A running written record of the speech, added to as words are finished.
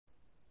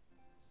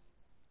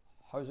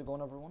How's it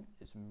going, everyone?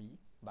 It's me,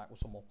 back with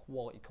some more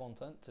quality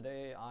content.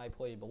 Today I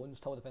play Balloons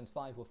Tower Defense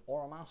 5 with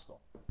Aura Master,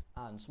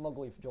 and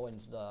Smugly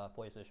joins the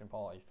PlayStation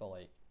party for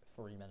like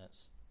 3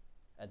 minutes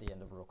at the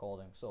end of the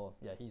recording, so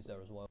yeah, he's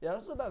there as well. Yeah,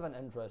 this is a bit of an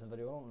interesting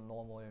video.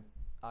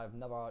 I've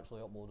never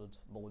actually uploaded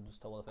Balloons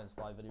Tower Defense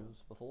 5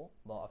 videos before,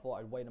 but I thought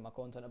I'd widen my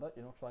content a bit,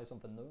 you know, try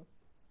something new.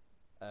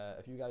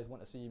 If you guys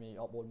want to see me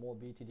upload more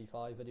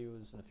BTD5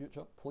 videos in the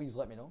future, please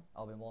let me know.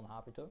 I'll be more than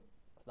happy to.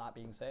 With that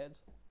being said,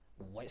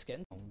 let's get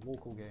into a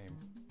local game.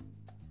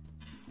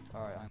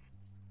 Alright,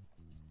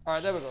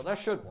 there we go. That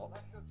should work.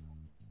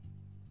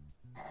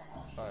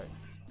 Alright.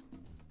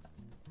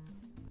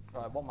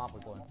 Alright, what map we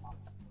playing?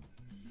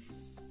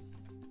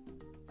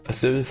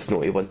 Let's do the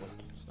snowy one.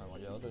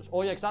 Yeah,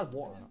 oh yeah, 'cause that's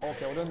water.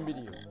 Okay, we're doing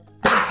medium.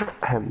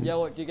 Yeah,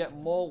 look, you get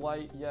more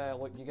life. Yeah,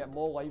 look, you get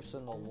more lives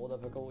in the low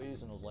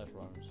difficulties and there's less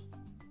rounds.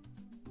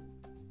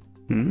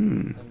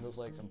 And there's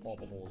like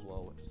impossible as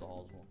well, which is the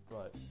hardest one.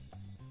 Right.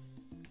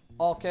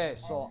 Okay,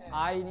 so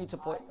I need to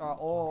play.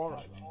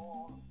 Alright.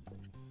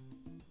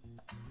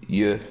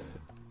 You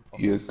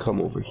come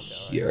over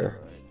here.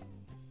 Right.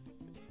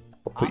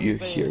 I'll put you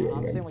here.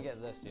 I'm saying we get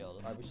this here.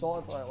 Alright, we saw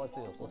it. Alright, let's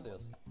see this. Let's see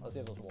this. Let's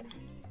see if this works.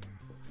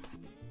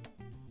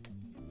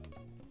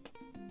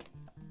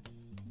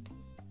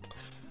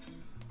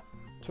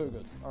 Too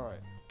good.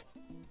 Alright.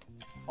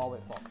 Oh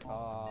wait, fuck.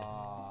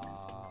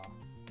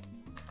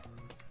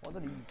 What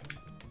did he?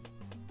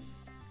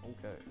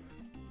 Okay.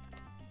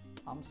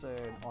 I'm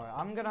saying, alright,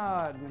 I'm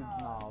gonna do,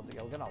 no,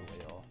 we're gonna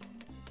wait.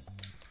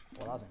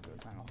 Well, that isn't good,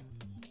 hang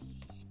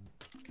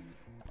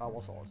on.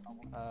 What's odd?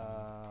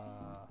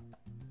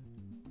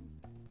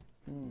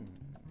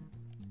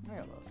 Look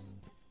at this.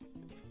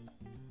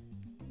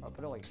 I'll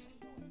put it like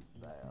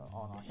there.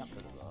 Oh no, I can't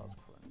put it there, that's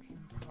cringe.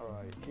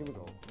 Alright, here we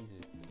go,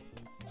 easy.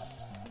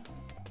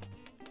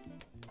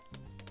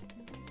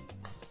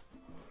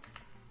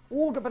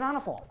 Oh, good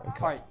banana farm!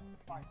 Okay. Alright,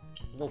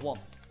 we've won.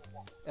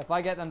 If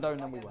I get them down,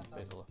 then we win,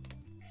 basically.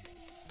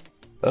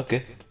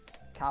 Okay.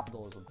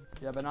 Capitalism.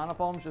 Yeah, banana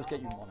farms just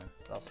get you money.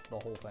 That's the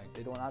whole thing.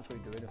 They don't actually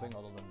do anything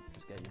other than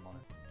just get you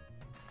money.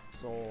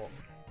 So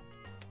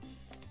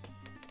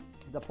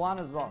the plan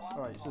is thus.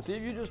 Alright, so see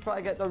if you just try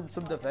to get down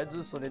some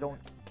defenses so we don't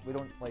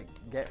like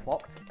get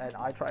fucked, and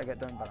I try to get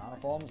down banana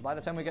farms. By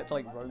the time we get to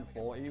like round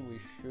 40, we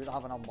should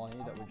have enough money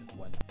that we just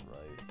win.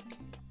 Right.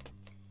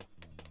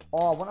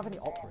 Oh, I won't have any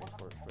upgrades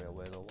for it straight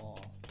away though.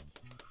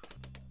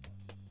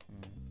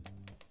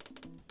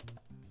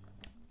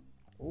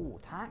 Oh,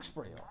 tax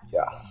sprayer.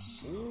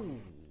 Yes. Ooh,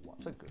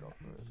 that's a good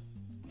upgrade.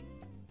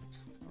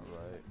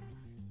 Alright.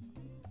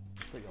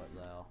 Put you like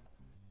there.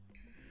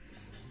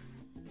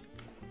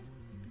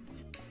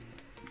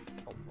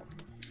 Oh, fuck.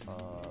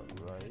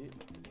 Right.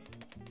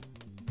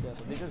 Yeah,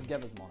 so they just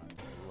give us money.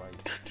 Right.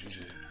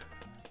 Easy.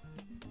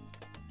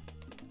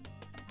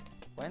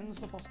 When's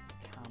the first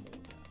camel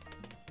again?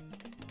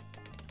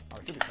 Oh,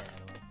 it should be fine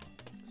anyway.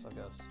 So I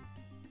guess.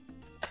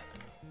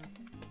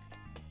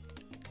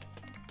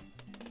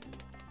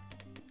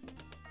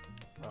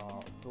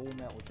 Full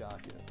metal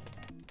jacket.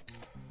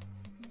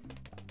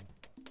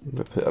 I'm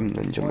gonna put a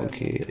ninja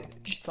monkey.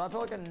 So I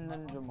feel like a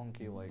ninja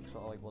monkey, like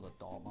sort of like what a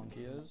dart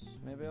monkey is,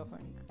 maybe I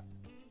think.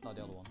 No,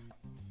 the other one.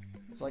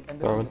 It's like in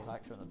between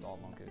attacks and a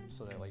dart monkey,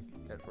 so they like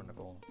get through in the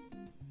corner.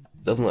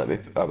 Doesn't let me.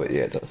 Oh, but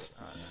yeah, it does.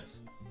 Alright, nice.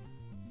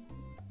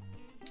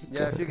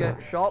 Yeah, if you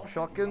get sharp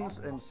shotguns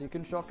and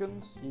seeking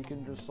shotguns, you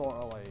can just sort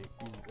of like,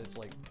 it's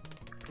like,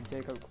 you can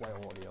take out quite a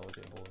lot of the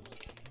alligator bullets.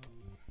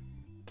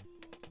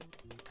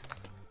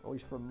 At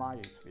least from my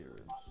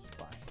experience.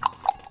 Fine.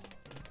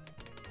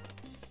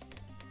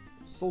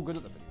 So good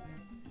at the video game.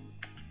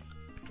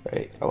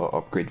 Right, I'll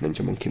upgrade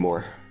Ninja Monkey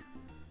more.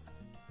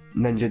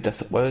 Ninja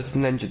Discipline. What does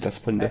Ninja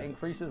Discipline do? It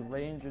increases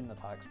range and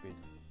attack speed.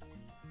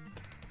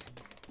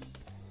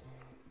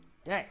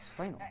 Yes,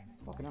 final.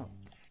 Fucking hell.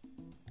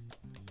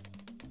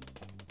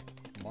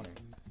 Money.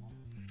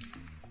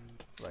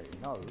 Right,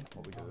 now,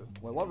 what we do.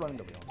 Wait, what round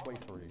are we on?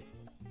 23.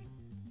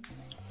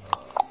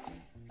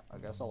 I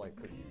guess I'll like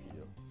put you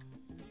here.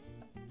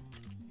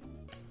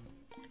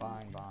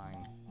 Bang, bang.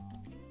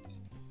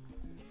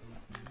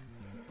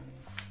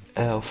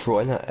 I'll throw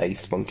in an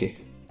ice monkey.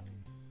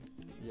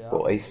 Yeah.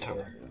 Oh, ice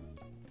tower.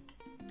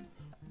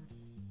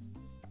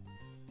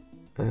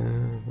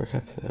 Where can I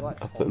put him?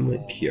 I'll put him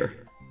like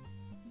here.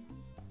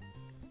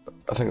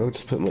 I think I'll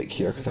just put him like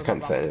here because I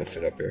can't fit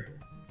anything up here.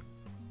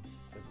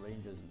 His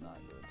range isn't that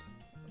good.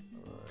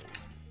 Right.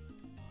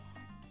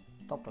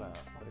 Top layer,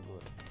 very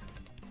good.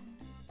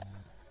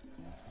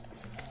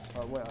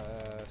 Wait,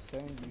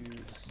 set you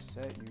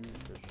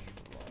to strong.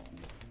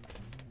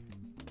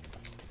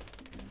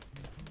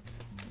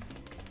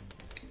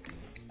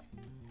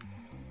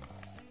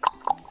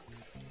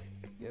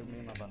 Give me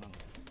my banana.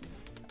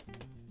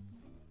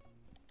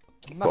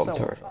 Bottom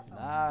tower.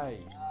 Nice.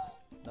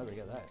 Now we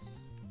get this.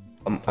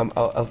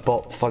 I've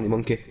bought Funny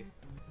Monkey.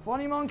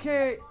 Funny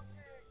monkey.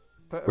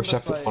 We're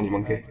shifting Funny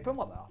Monkey. Put him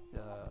up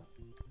there. Yeah.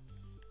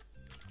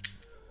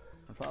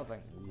 I'm trying to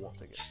think what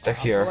to get. Stick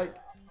here.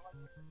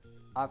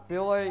 I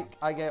feel like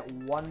I get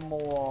one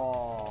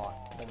more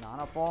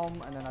banana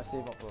farm and then I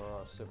save up for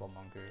a super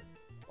monkey.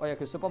 Oh yeah,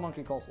 because super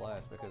monkey costs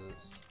less because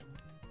it's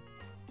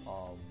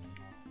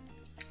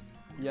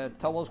yeah,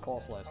 towers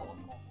cost less than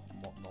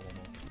normal.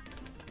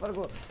 Very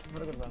good,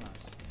 very nice.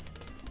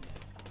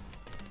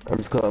 I'm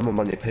just gonna let my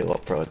money pile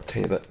up for a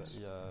tiny bit.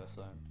 Yeah,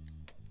 same.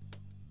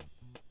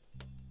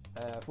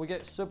 If we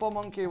get super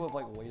monkey with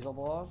like laser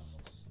blasts,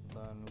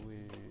 then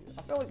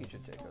I feel like you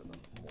should take out the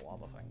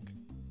mob, I think.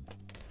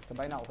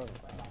 Combine that with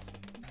everything.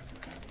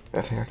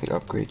 I think I can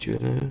upgrade you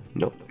now.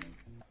 Nope.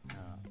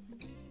 Yeah.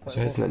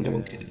 So it's an Ninja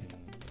Monkey.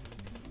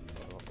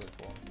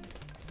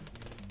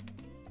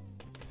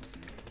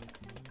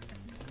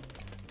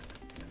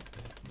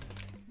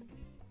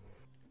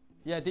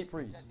 Yeah, deep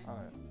freeze.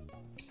 Alright.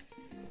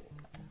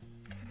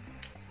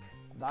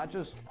 That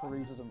just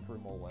freezes him through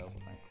more layers, I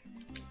think.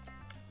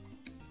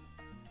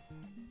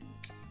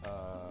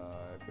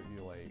 Put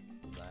you like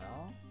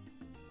there.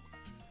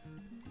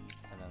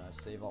 And then I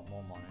save up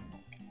more money.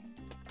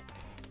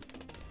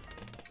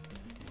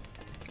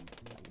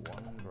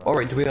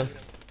 Alright, we are.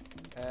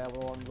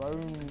 We're on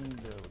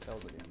round... what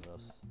tells it in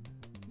this?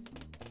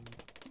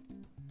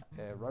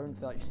 Round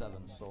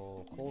 37,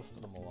 so close to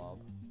the Moab.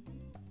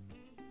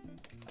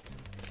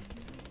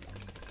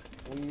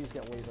 Please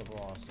get laser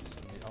blasts.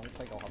 I don't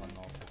think I'll have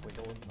enough. If we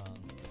don't, then...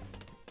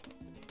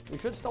 we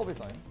should still be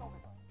fine.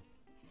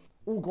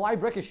 Oh,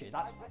 glide ricochet,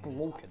 that's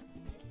broken.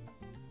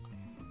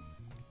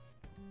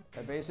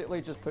 It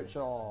basically just puts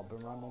your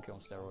boomerang monkey on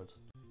steroids.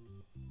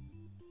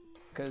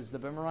 Because the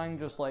boomerang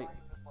just like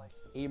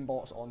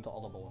aimbots onto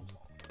other balloons.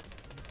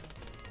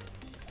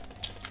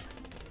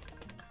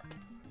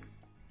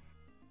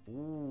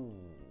 Ooh.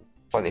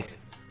 Funny.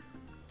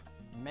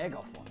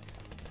 Mega funny.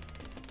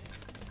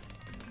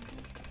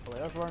 Wait,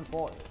 that's round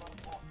 40.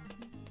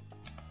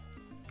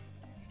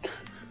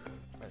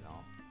 Wait,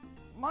 no.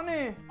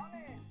 Money!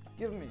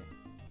 Give me.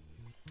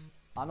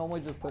 I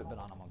normally just put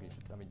banana monkeys.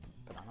 I mean,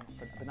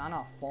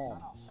 banana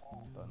farms.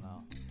 But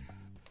no.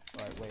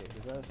 Right, wait,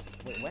 is this...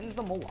 wait, when's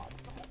the Moab?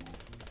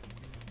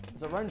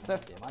 Is it round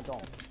 50? Am I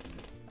dumb?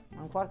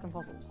 I'm quite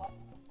confuzzled.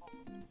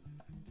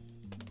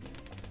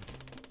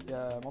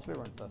 Yeah, it must be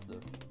around 50.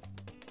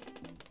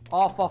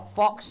 Oh, for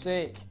fuck's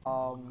sake!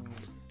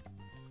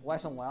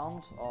 Lesson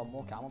learned,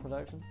 more camel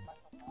protection.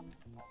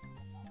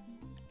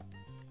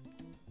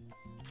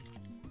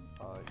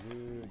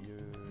 You,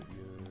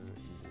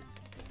 easy.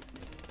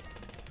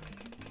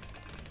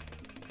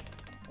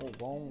 Oh,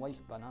 long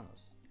life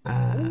bananas.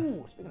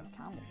 Ooh, speaking of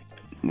camel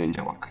protection.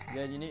 Ninja Monkey.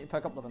 Yeah, you need to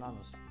pick up the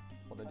bananas.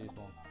 What they do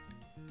spawn.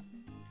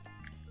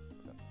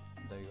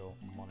 There you go,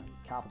 money.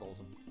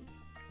 Capitalism.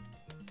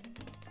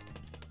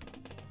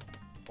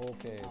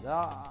 Okay,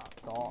 that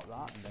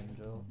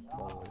ninja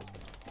probably is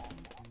gonna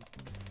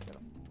get a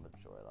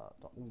majority of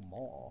that. Ooh,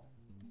 mortar.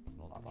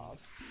 Not that bad.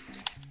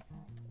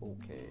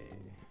 Okay.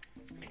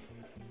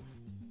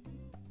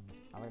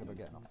 I'm gonna be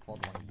getting a FUD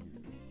one of you.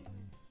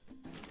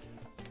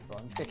 Right,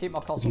 I'm just gonna keep my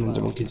custom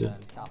Ninja Monkey and then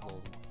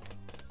capitalism.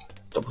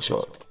 Double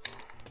shot.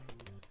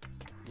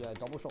 Yeah,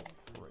 double shot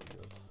pretty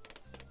good.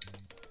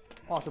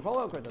 Oh, I should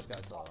probably upgrade this guy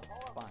to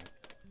bang.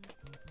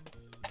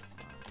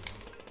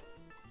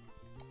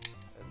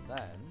 And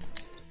then...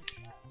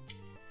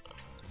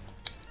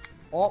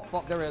 oh,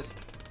 fuck, there is.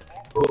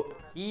 Oh.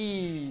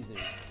 Easy.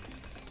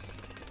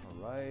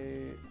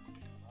 Alright.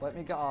 Let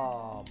me get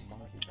a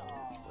monkey base,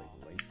 like,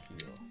 right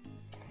here.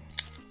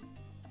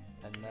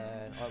 And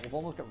then, alright, we've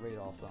almost got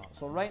radar that.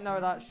 So right now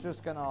that's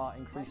just gonna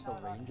increase the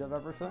range of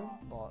everything,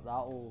 but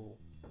that'll...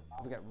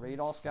 if we get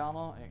radar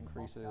scanner, it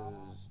increases,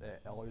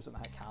 it allows them to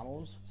hit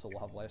camels, so we'll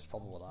have less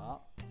trouble with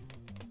that.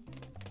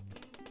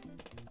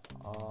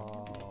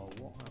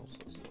 What else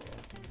is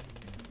there?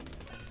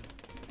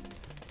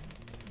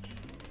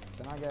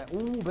 Can I get,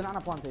 ooh, banana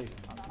plantation,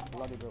 that's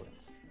bloody brilliant.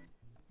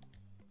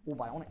 Ooh,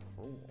 bionic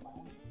throw.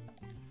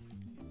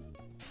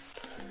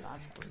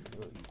 That's pretty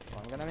good. So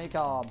I'm gonna make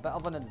a bit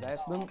of an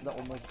investment that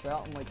will most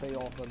certainly pay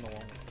off in the long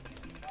run.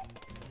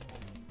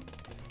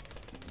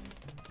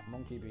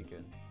 Monkey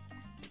beacon.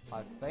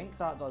 I think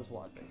that does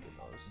what I think it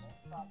does.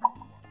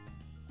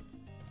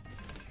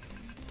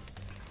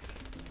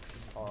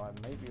 Or I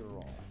may be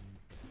wrong.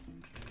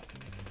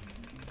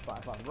 But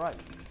if I'm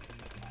right,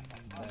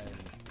 then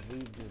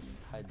we've just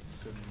had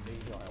some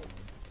major help.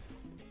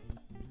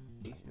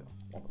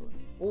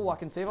 Oh, I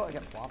can save it to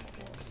get plasma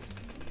blasts.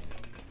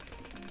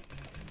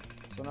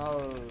 So now,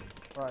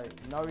 right,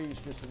 now he's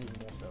just gonna use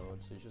more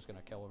steroids, so he's just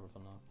gonna kill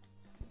everything now.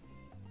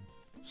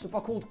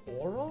 Super cold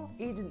aura?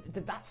 Aiden,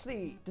 did that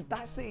say,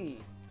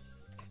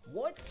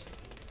 what?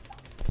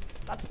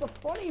 That's the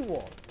funny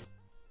one!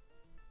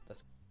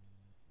 This.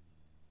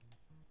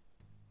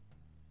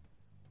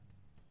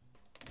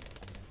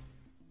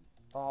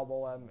 Oh,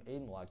 well,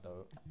 Aiden lagged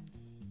out.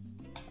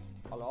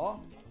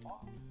 Hello?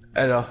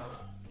 Hello.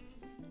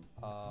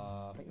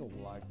 I think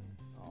you're lagged.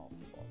 Oh,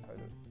 fuck, how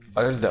do...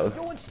 I don't know.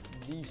 Yo, it's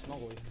the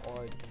smuggler.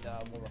 Alright,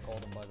 we'll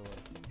record him, by the way.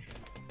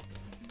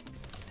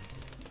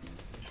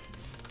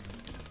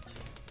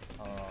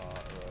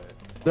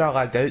 Right. Did I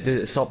lagged out? Did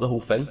it stop the whole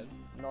thing?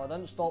 No,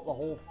 didn't stop the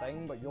whole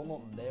thing, but you're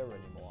not there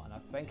anymore, and I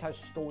think I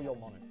stole your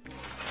money.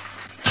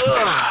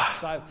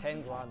 So I have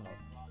 10 grand now.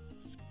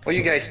 What are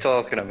you guys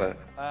talking about?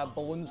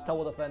 Balloons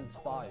Tower Defense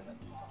 5.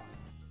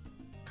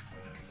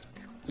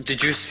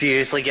 Did you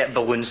seriously get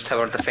Balloons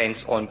Tower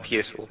Defense on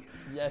PS4?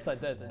 Yes, I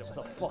did, and it was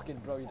a fucking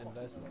brilliant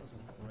investment. This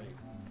is great.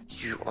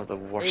 You are the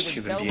worst Aiden,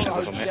 human being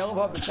I've ever met.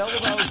 tell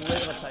them how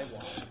great of a time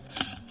was.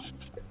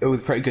 It was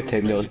a pretty good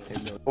time, Dylan.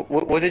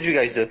 What did you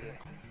guys do?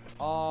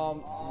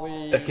 We...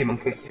 Sticky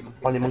monkey.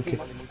 Funny monkey.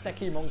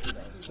 Sticky monkey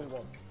then. 2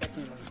 words.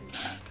 Sticky monkey.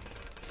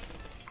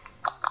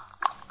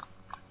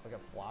 Like a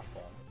flash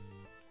bomb.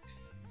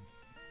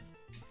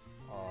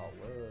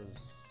 Where is...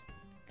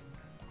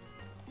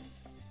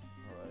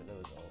 Alright, there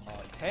we go.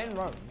 10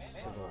 rounds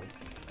to go,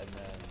 and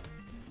then...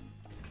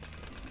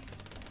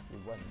 we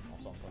win or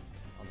something.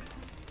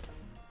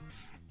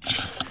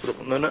 Put up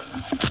a minute.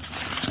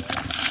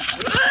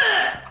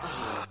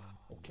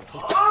 Okay.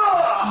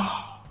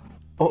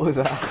 What was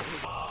that?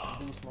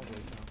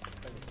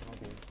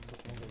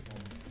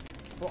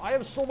 Bro, I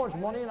have so much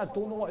money and I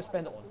don't know what to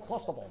spend it on.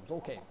 Cluster bombs,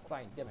 okay,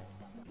 fine, give me.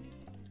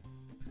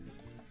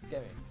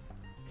 Give me.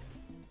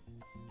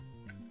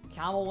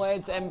 Camel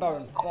legs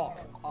inbound, fuck.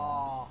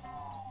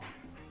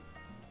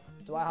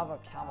 Do I have a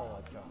camel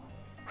leg gun?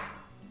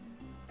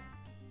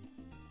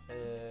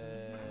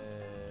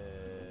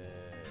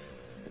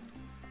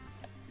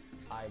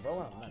 I will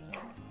in a minute.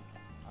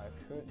 I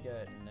could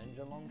get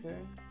Ninja Monkey.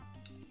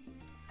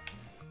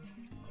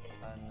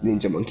 And,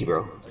 Ninja monkey,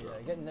 bro. Oh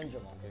yeah, get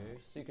Ninja Monkey,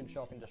 Seek and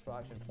Shock and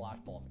Distraction, Flash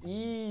Bomb.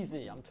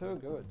 Easy, I'm too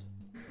good.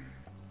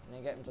 And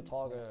then get him to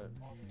target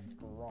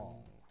strong.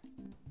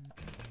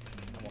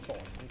 And what's on?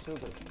 I'm too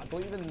good. I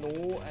don't even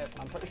know if,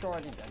 I'm pretty sure I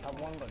already did have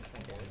one, but just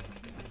in case.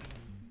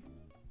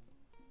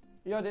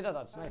 Yeah, I did have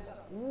that sniper.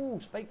 Ooh,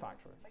 Spike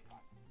Factory.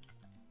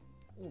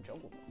 Ooh,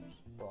 Jungle Bombs.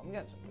 Bro, I'm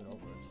getting some good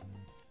upgrades.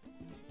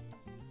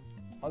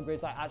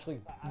 Upgrades I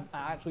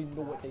actually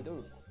know what they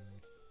do.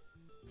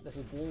 This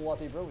is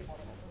bloody brilliant.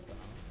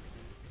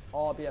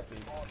 Oh, BFB.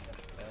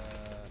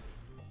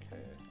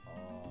 Okay.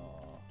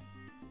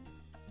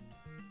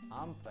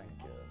 I'm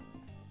thinking.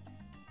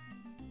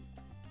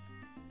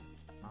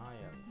 What am I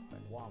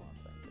thinking?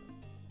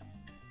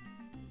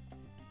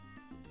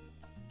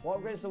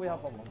 What upgrades do we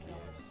have on monkeys?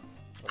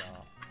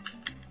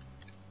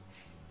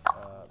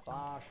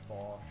 Bash,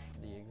 Bosh,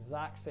 the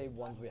exact same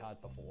ones we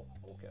had before.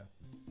 Okay.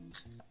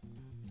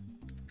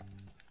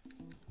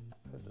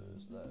 Who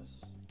does this?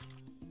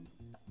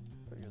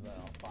 Put you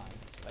there, fine.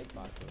 Spike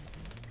Factory.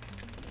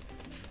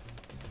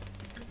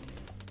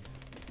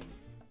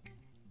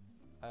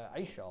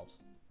 Ice shards.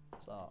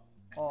 What's that?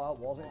 Oh, that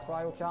wasn't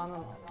cryo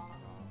cannon. Oh,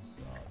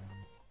 sad.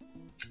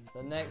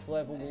 The next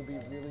level will be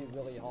really,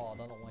 really hard.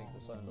 I don't like the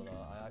sound of that.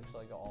 I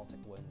actually got Arctic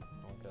Wind.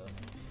 Okay.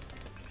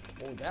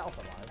 Oh, we better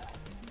survive.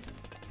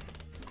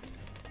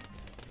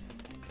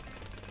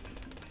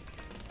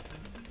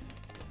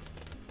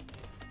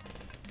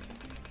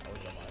 Oh, we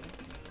survived.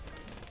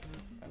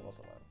 Okay, we'll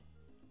survive.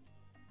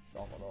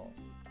 Shot it off.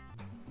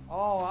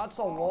 Oh, that's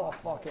a lot of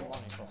fucking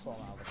money for some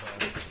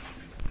avatar.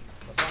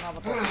 For some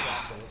avatar,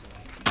 after, isn't it?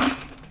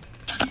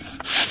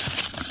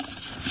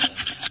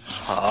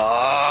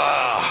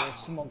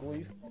 Smug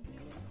leaf.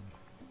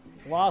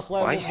 Last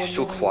level. Why are you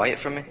so quiet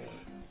for me?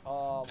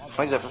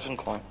 Why is everything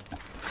quiet?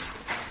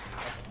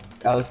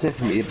 I was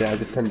listening to you, but I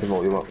just turned the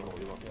volume up. Yeah,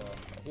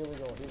 here we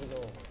go, here we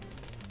go.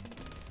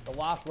 The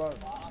last round.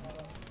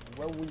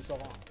 Will we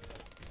survive?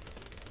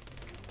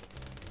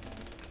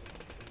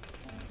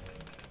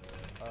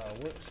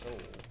 Looks so,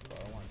 but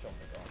I want to jump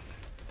the gun.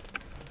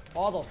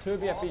 Oh, there's 2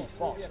 BFBs,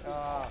 fuck.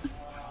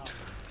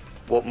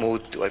 What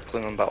mode do I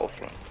play on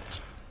Battlefront?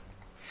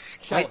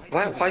 Why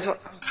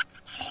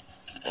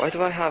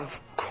do I have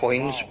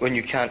coins when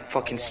you can't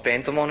fucking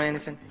spend them on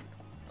anything?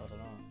 I don't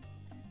know.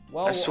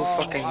 Well, That's so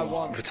fucking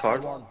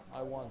retarded.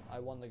 I won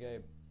the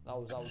game. That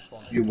was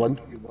fun. You won?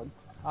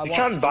 You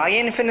can't buy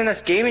anything in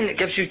this game and it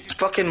gives you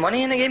fucking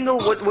money in the game though?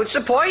 What's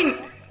the point?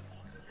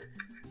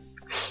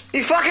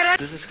 You fucking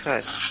Jesus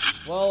Christ.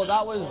 Well,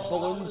 that was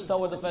Balloons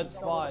Tower Defense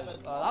 5.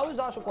 That was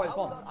actually quite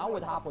fun. I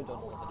would happily do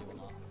another video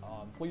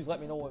on that. Please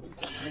let me know if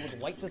you would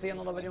like to see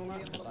another video on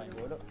that, because I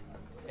enjoyed it.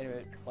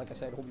 Anyway, like I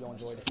said, hope you all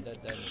enjoyed. If you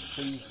did, then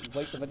please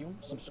like the video,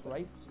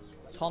 subscribe,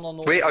 turn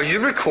on. Wait, are you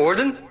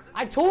recording?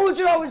 I told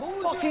you I was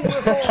fucking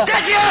recording!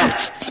 Did you?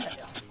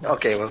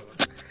 Okay, well.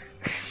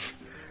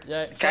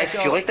 Yeah, guys,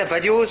 if you like the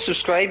video,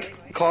 subscribe,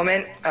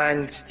 comment,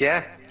 and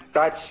yeah,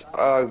 that's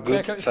a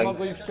good thing. Check out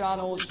thing. Smugly's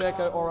channel, check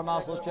out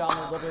Oramasla's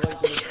channel, there'll be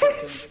links in the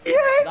description.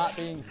 Yes!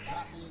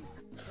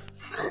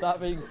 That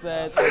being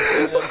said,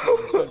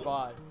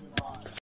 goodbye.